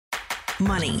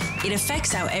Money, it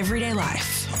affects our everyday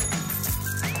life.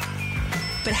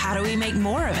 But how do we make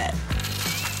more of it?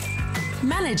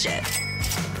 Manage it.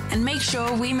 And make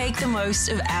sure we make the most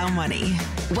of our money.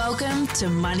 Welcome to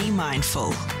Money Mindful,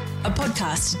 a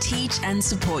podcast to teach and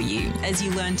support you as you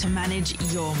learn to manage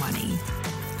your money.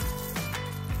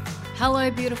 Hello,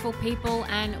 beautiful people,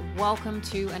 and welcome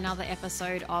to another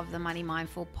episode of the Money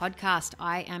Mindful podcast.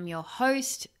 I am your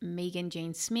host, Megan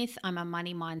Jean Smith. I'm a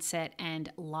money mindset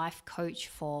and life coach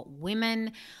for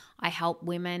women. I help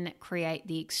women create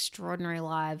the extraordinary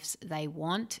lives they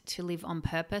want to live on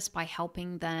purpose by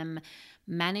helping them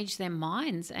manage their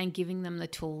minds and giving them the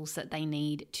tools that they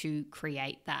need to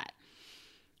create that.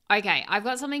 Okay, I've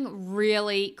got something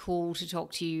really cool to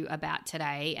talk to you about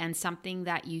today, and something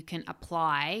that you can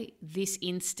apply this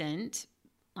instant,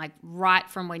 like right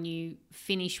from when you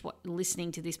finish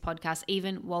listening to this podcast,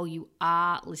 even while you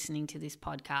are listening to this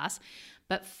podcast.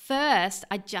 But first,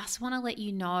 I just want to let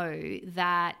you know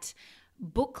that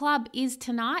book club is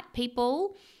tonight,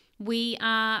 people. We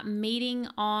are meeting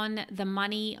on the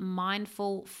Money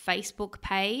Mindful Facebook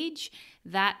page.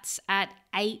 That's at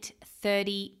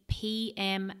 8:30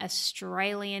 p.m.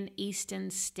 Australian Eastern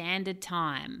Standard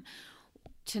Time.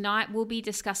 Tonight we'll be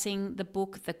discussing the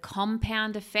book The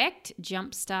Compound Effect,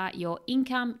 Jumpstart Your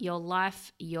Income, Your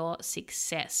Life, Your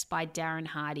Success by Darren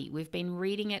Hardy. We've been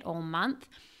reading it all month.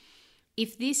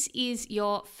 If this is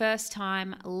your first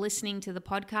time listening to the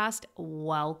podcast,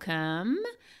 welcome.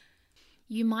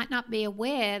 You might not be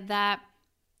aware that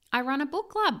I run a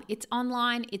book club. It's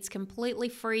online. It's completely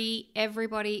free.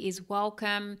 Everybody is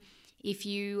welcome. If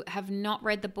you have not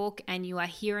read the book and you are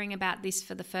hearing about this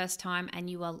for the first time and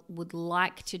you would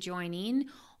like to join in,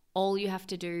 all you have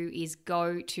to do is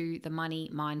go to the Money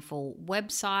Mindful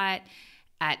website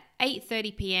at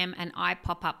 8:30 p.m. and I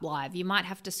pop up live. You might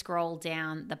have to scroll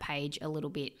down the page a little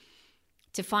bit.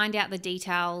 To find out the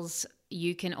details,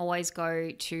 you can always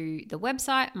go to the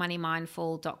website,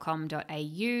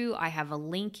 moneymindful.com.au. I have a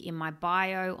link in my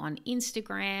bio on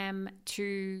Instagram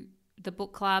to the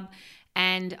book club.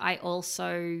 And I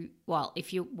also,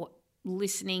 if you're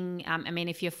listening,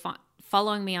 if you're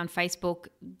following me on Facebook,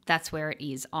 that's where it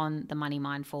is, on the Money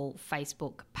Mindful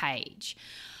Facebook page.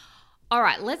 All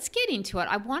right, let's get into it.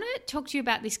 I want to talk to you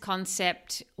about this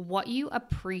concept: what you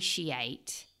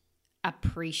appreciate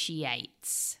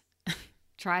appreciates.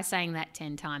 Try saying that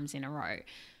 10 times in a row.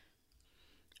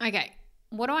 Okay,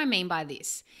 what do I mean by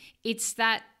this? It's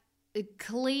that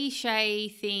cliche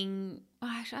thing.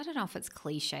 I don't know if it's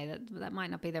cliche. That might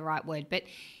not be the right word, but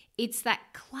it's that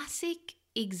classic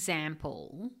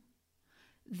example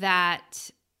that,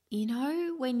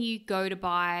 when you go to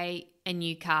buy a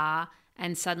new car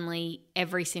and suddenly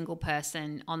every single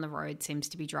person on the road seems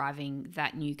to be driving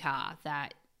that new car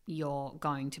that you're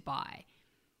going to buy.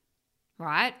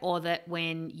 Right? Or that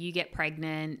when you get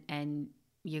pregnant and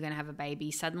you're going to have a baby,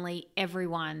 suddenly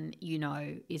everyone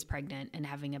is pregnant and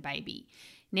having a baby.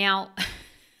 Now,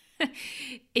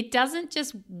 it doesn't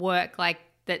just work like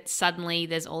that. Suddenly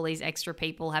there's all these extra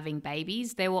people having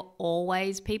babies. There were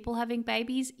always people having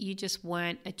babies. You just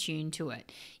weren't attuned to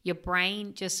it. Your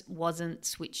brain just wasn't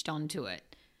switched on to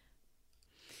it.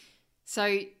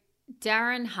 So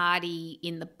Darren Hardy,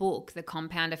 in the book, The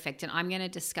Compound Effect, and I'm going to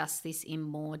discuss this in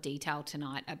more detail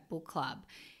tonight at book club.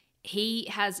 He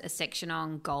has a section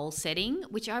on goal setting,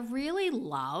 which I really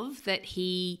love that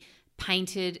he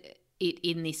painted it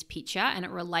in this picture, and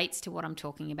it relates to what I'm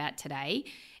talking about today.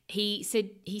 He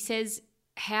says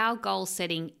how goal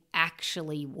setting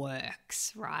actually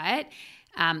works, right?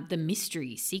 The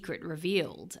mystery, secret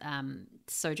revealed.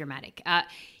 So dramatic.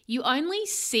 You only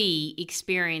see,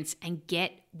 experience, and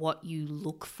get what you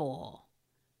look for,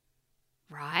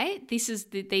 right?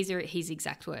 These are his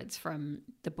exact words from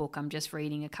the book. I'm just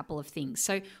reading a couple of things.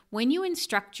 So when you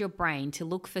instruct your brain to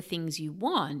look for things you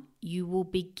want, you will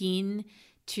begin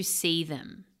to see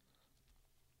them.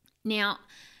 Now,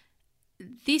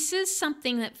 this is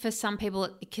something that for some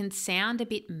people it can sound a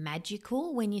bit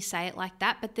magical when you say it like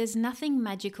that, but there's nothing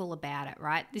magical about it,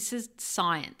 right? This is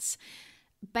science.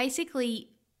 Basically,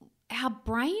 our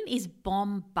brain is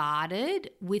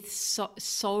bombarded with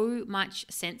so much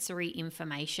sensory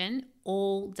information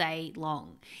all day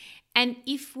long. And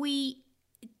if we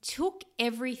took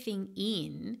everything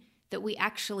in that we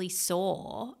actually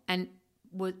saw and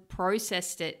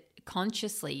processed it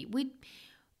consciously,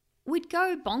 we'd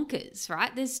go bonkers,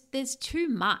 right? There's too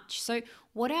much. So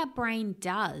what our brain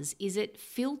does is it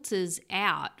filters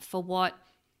out for what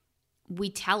we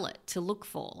tell it to look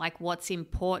for, like what's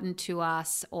important to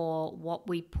us or what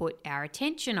we put our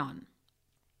attention on.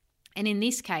 And in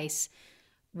this case,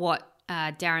 what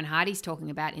Darren Hardy's talking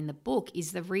about in the book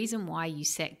is the reason why you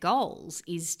set goals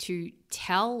is to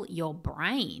tell your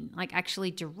brain, like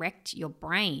actually direct your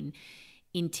brain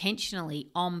intentionally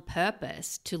on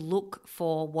purpose to look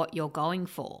for what you're going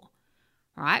for,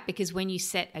 right? Because when you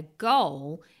set a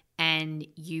goal and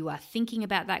you are thinking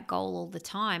about that goal all the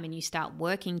time and you start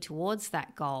working towards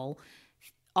that goal,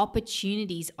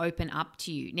 opportunities open up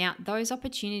to you. Now, those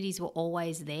opportunities were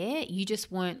always there. You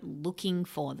just weren't looking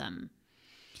for them.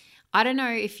 I don't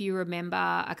know if you remember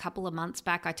a couple of months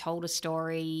back, I told a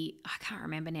story. I can't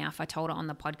remember now if I told it on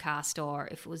the podcast or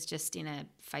if it was just in a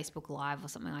Facebook Live or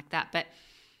something like that. But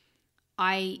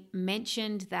I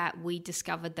mentioned that we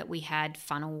discovered that we had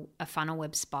a funnel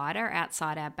web spider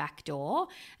outside our back door,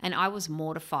 and I was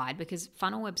mortified because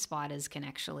funnel web spiders can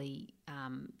actually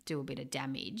do a bit of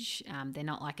damage. They're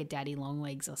not like a daddy long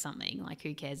legs or something. Like,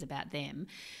 who cares about them?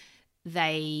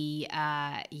 They,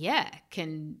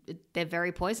 they're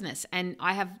very poisonous. And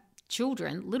I have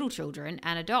children, little children,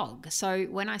 and a dog. So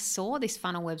when I saw this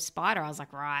funnel web spider, I was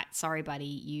like, right, sorry, buddy,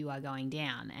 you are going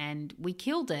down. And we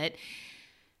killed it.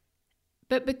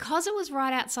 But because it was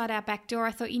right outside our back door,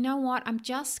 I thought, you know what? I'm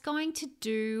just going to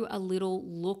do a little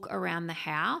look around the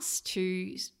house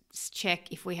to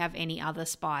check if we have any other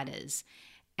spiders.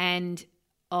 And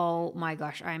oh my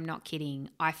gosh, I am not kidding.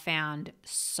 I found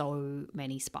so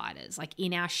many spiders. Like,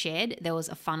 in our shed, there was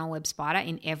a funnel web spider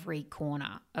in every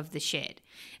corner of the shed.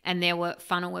 And there were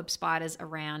funnel web spiders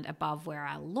around above where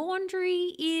our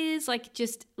laundry is. Like,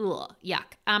 just,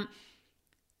 yuck.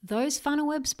 Those funnel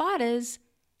web spiders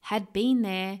had been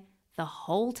there the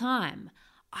whole time.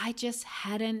 I just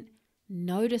hadn't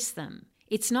noticed them.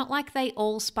 It's not like they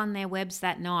all spun their webs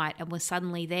that night and were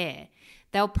suddenly there.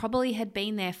 They probably had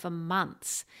been there for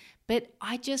months, but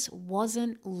I just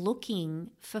wasn't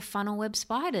looking for funnel web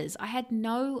spiders. I had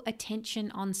no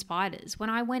attention on spiders. When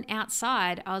I went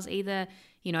outside, I was either,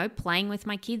 playing with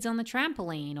my kids on the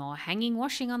trampoline or hanging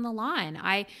washing on the line.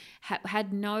 I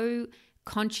had no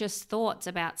conscious thoughts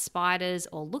about spiders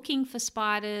or looking for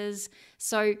spiders.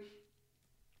 So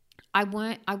I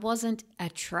wasn't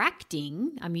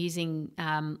attracting, I'm using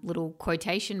little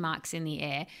quotation marks in the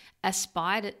air,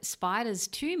 spiders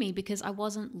to me because I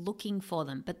wasn't looking for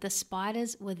them, but the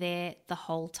spiders were there the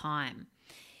whole time.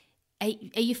 Are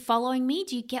you following me?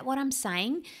 Do you get what I'm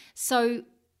saying? So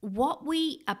what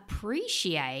we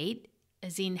appreciate,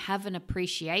 as in have an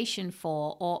appreciation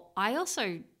for, or I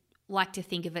also like to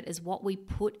think of it as what we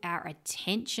put our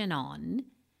attention on,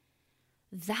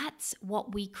 that's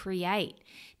what we create.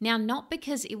 Now, not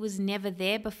because it was never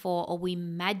there before or we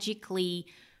magically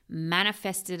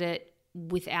manifested it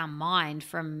with our mind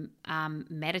from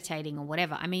meditating or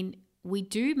whatever. I mean, we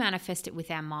do manifest it with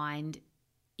our mind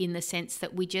in the sense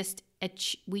that we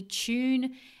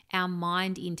tune our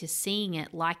mind into seeing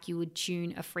it like you would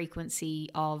tune a frequency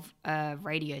of a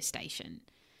radio station.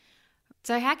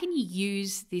 So how can you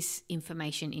use this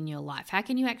information in your life? How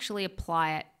can you actually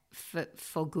apply it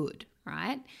for good,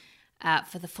 right?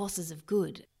 For the forces of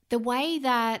good. The way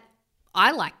that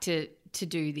I like to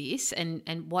do this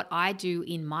and what I do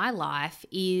in my life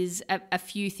is a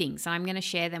few things. I'm going to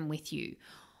share them with you.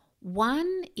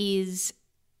 One is,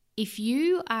 if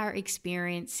you are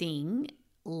experiencing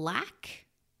lack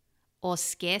or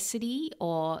scarcity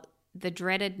or the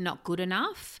dreaded not good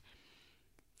enough,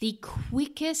 the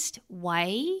quickest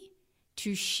way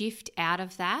to shift out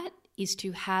of that is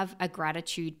to have a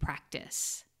gratitude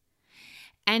practice.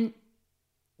 And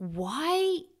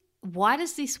why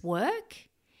does this work?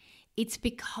 It's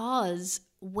because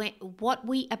what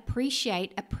we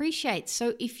appreciate appreciates.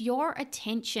 So if your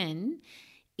attention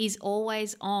is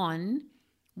always on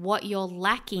what you're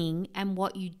lacking and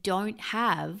what you don't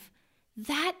have,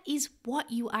 that is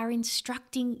what you are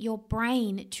instructing your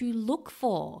brain to look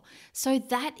for. So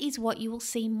that is what you will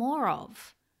see more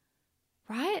of,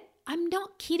 right? I'm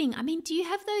not kidding. I mean, do you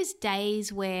have those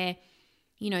days where,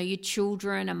 your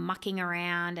children are mucking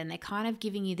around and they're kind of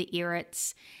giving you the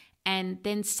irrits, and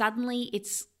then suddenly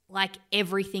it's like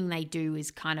everything they do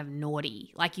is kind of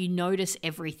naughty. Like, you notice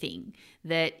everything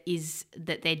that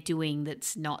they're doing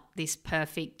that's not this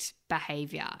perfect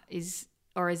behavior.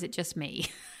 Or is it just me?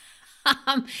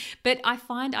 But I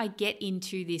find I get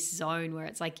into this zone where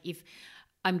it's like, if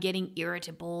I'm getting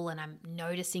irritable and I'm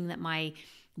noticing that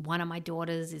one of my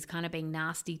daughters is kind of being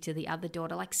nasty to the other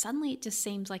daughter, like suddenly it just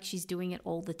seems like she's doing it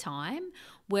all the time.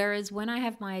 Whereas when I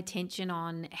have my attention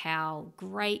on how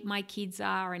great my kids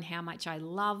are and how much I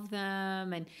love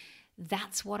them, and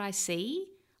that's what I see,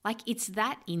 like it's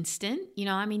that instant,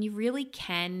 you really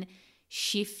can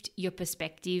shift your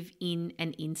perspective in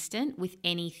an instant with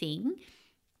anything.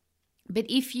 But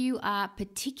if you are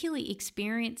particularly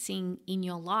experiencing in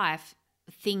your life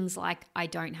things like I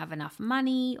don't have enough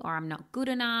money, or I'm not good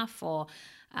enough, or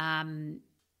I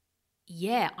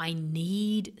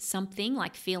need something,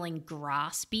 like feeling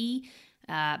graspy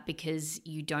because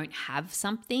you don't have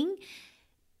something,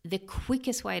 the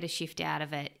quickest way to shift out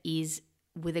of it is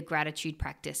with a gratitude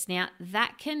practice. Now,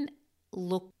 that can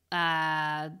look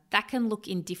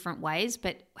in different ways,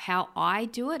 but how I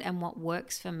do it and what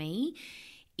works for me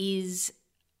is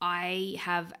I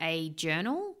have a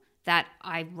journal that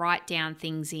I write down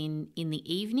things in the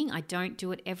evening. I don't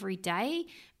do it every day,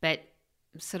 but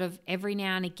sort of every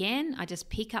now and again, I just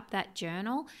pick up that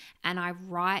journal and I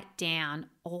write down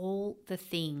all the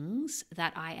things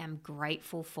that I am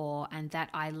grateful for and that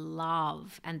I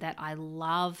love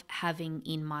having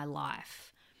in my life.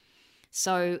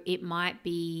 So it might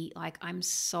be like, I'm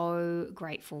so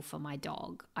grateful for my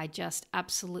dog. I just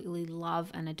absolutely love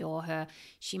and adore her.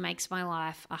 She makes my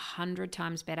life 100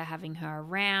 times better having her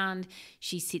around.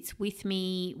 She sits with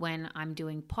me when I'm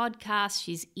doing podcasts.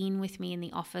 She's in with me in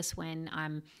the office when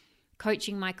I'm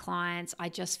coaching my clients. I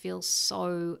just feel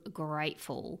so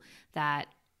grateful that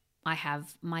I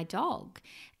have my dog.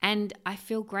 And I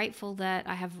feel grateful that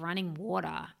I have running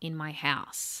water in my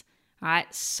house. Right?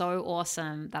 So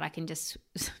awesome that I can just,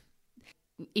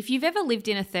 if you've ever lived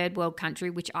in a third world country,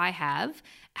 which I have,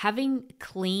 having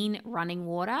clean running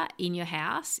water in your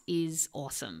house is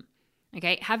awesome.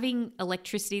 Okay. Having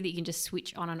electricity that you can just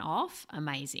switch on and off,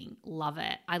 amazing. Love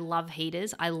it. I love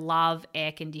heaters. I love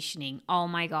air conditioning. Oh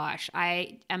my gosh.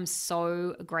 I am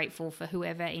so grateful for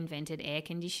whoever invented air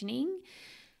conditioning.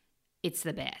 It's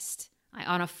the best.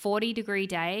 On a 40-degree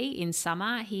day in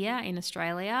summer here in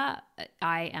Australia,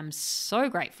 I am so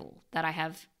grateful that I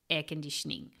have air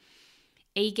conditioning.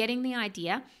 Are you getting the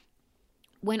idea?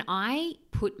 When I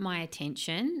put my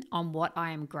attention on what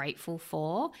I am grateful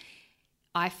for,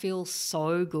 I feel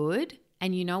so good.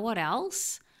 And you know what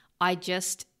else? I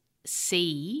just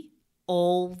see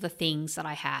all the things that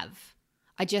I have.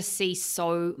 I just see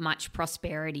so much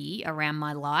prosperity around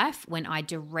my life when I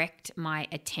direct my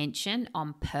attention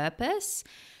on purpose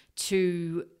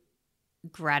to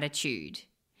gratitude.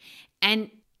 And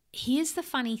here's the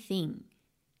funny thing.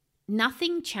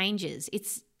 Nothing changes.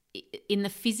 It's in the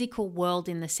physical world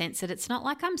in the sense that it's not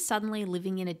like I'm suddenly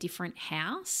living in a different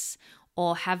house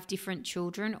or have different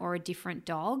children or a different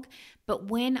dog. But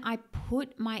when I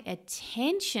put my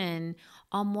attention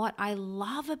on what I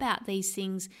love about these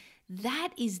things, that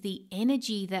is the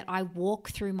energy that I walk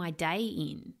through my day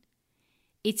in.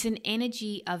 It's an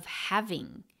energy of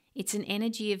having. It's an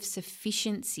energy of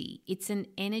sufficiency. It's an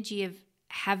energy of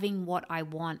having what I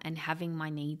want and having my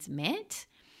needs met.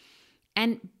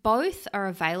 And both are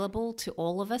available to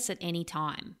all of us at any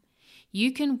time.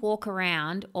 You can walk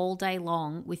around all day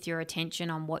long with your attention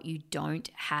on what you don't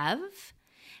have.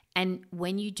 And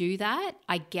when you do that,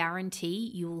 I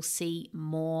guarantee you will see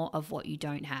more of what you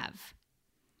don't have.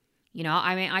 You know,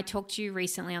 I mean, I talked to you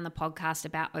recently on the podcast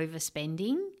about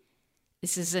overspending.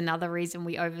 This is another reason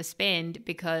we overspend,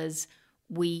 because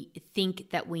we think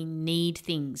that we need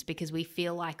things, because we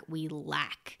feel like we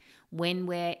lack. When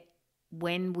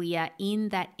we are in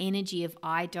that energy of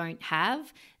I don't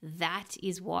have, that's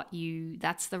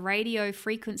the radio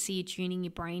frequency you're tuning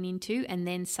your brain into. And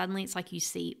then suddenly it's like you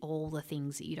see all the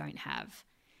things that you don't have.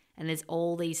 And there's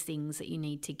all these things that you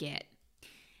need to get.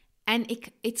 And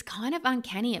it's kind of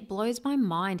uncanny. It blows my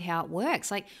mind how it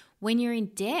works. Like when you're in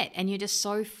debt and you're just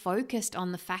so focused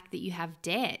on the fact that you have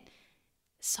debt,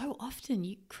 so often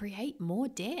you create more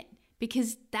debt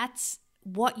because that's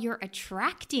what you're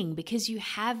attracting, because you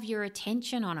have your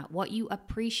attention on it. What you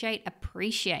appreciate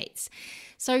appreciates.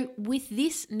 So with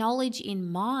this knowledge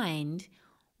in mind,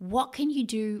 what can you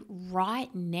do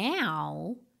right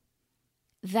now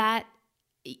that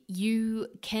you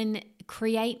can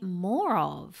create more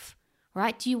of,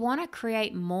 right? Do you want to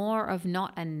create more of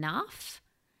not enough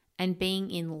and being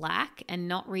in lack and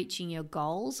not reaching your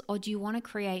goals? Or do you want to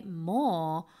create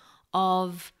more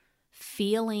of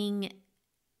feeling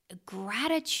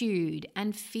gratitude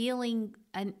and feeling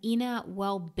an inner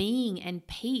well-being and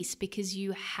peace because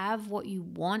you have what you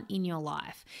want in your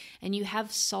life and you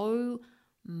have so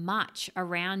much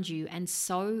around you and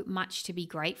so much to be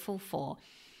grateful for?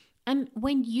 And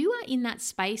when you are in that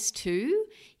space too,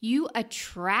 you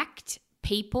attract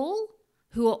people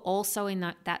who are also in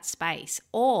that space,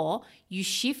 or you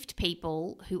shift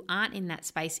people who aren't in that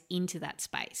space into that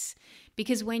space.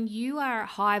 Because when you are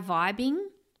high vibing,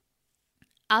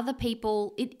 other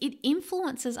people, it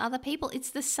influences other people. It's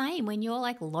the same when you're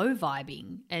like low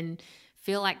vibing and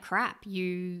feel like crap.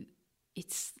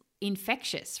 It's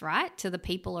infectious, right, to the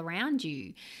people around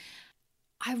you.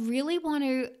 I really want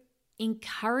to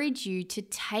encourage you to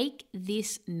take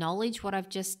this knowledge, what I've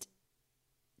just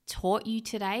taught you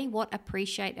today, what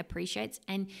appreciate appreciates,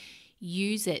 and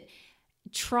use it.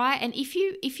 Try, and if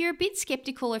you're a bit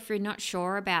skeptical, if you're not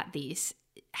sure about this,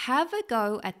 have a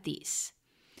go at this.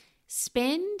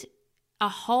 Spend a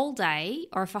whole day,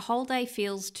 or if a whole day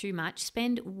feels too much,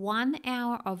 spend 1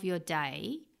 hour of your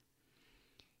day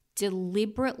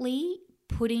deliberately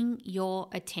putting your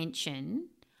attention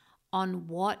on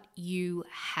what you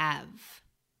have,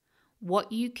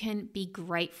 what you can be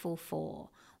grateful for,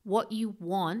 what you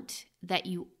want that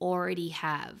you already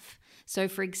have. So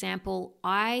for example,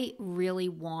 I really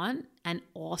want an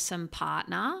awesome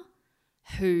partner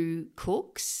who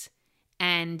cooks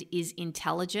and is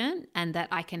intelligent and that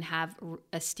I can have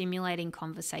a stimulating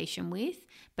conversation with,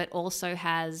 but also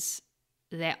has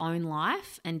their own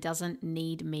life and doesn't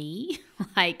need me.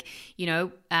 I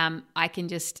can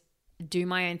just do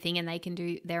my own thing and they can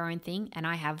do their own thing, and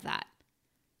I have that.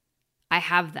 I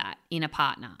have that in a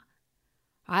partner.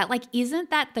 Right? Like, isn't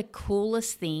that the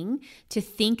coolest thing, to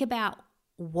think about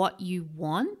what you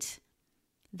want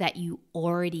that you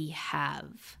already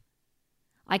have?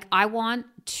 Like, I want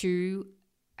 2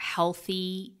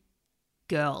 healthy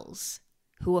girls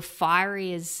who are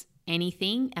fiery as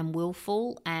anything and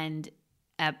willful and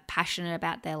are passionate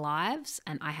about their lives,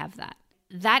 and I have that.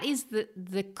 That is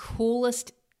the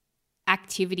coolest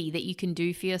activity that you can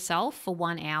do for yourself for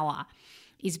 1 hour,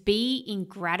 is be in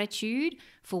gratitude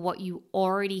for what you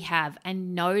already have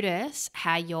and notice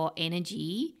how your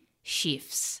energy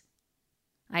shifts.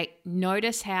 Like,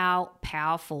 notice how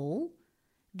powerful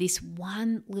this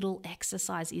one little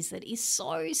exercise is that is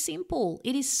so simple.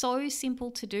 It is so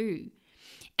simple to do.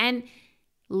 And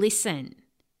listen,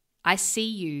 I see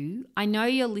you. I know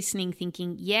you're listening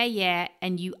thinking, yeah,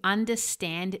 and you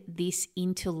understand this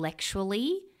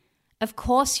intellectually. Of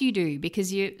course you do,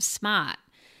 because you're smart.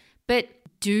 But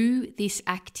do this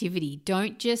activity.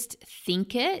 Don't just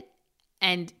think it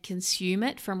and consume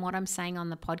it from what I'm saying on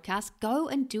the podcast. Go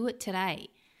and do it today.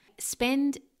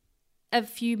 Spend a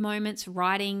few moments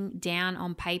writing down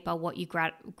on paper what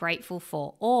you're grateful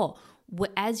for, or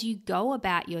as you go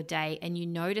about your day and you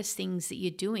notice things that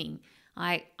you're doing.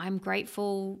 I'm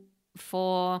grateful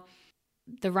for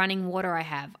the running water I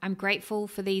have. I'm grateful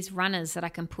for these runners that I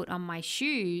can put on my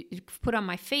feet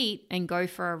and go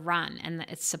for a run, and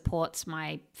that it supports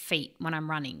my feet when I'm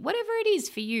running. Whatever it is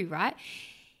for you, right?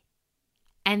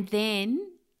 And then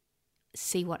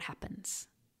see what happens.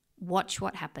 Watch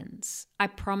what happens. I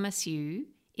promise you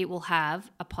it will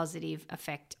have a positive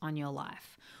effect on your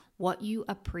life. What you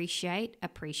appreciate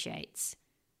appreciates.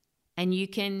 And you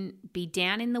can be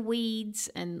down in the weeds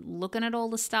and looking at all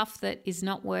the stuff that is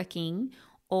not working,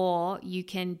 or you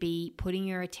can be putting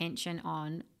your attention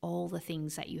on all the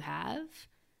things that you have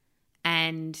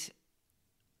and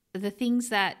the things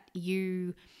that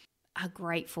you are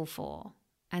grateful for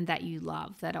and that you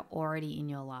love that are already in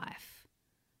your life.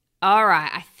 All right,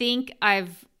 I think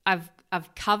I've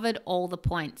covered all the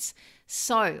points.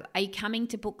 So, are you coming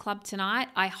to book club tonight?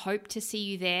 I hope to see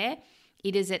you there.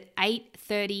 It is at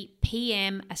 8:30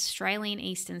 p.m. Australian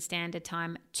Eastern Standard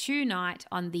Time tonight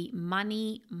on the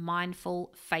Money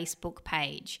Mindful Facebook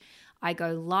page. I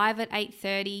go live at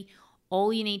 8:30.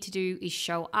 All you need to do is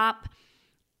show up.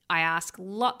 I ask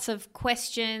lots of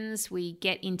questions. We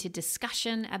get into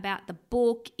discussion about the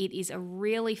book. It is a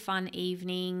really fun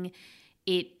evening.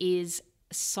 It is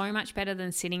so much better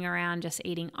than sitting around just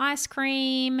eating ice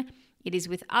cream. It is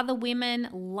with other women,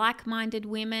 like-minded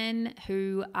women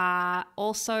who are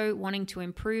also wanting to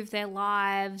improve their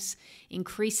lives,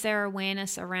 increase their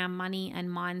awareness around money and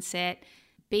mindset.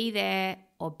 Be there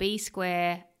or be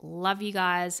square. Love you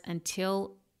guys.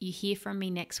 Until you hear from me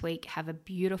next week, have a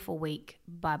beautiful week.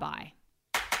 Bye-bye.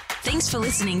 Thanks for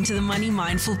listening to the Money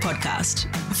Mindful podcast.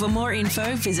 For more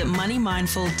info, visit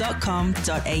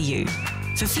moneymindful.com.au.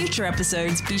 For future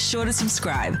episodes, be sure to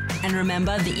subscribe. And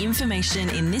remember, the information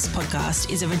in this podcast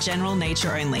is of a general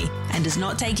nature only and does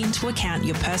not take into account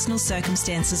your personal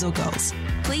circumstances or goals.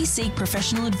 Please seek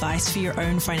professional advice for your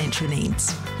own financial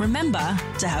needs. Remember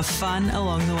to have fun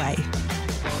along the way.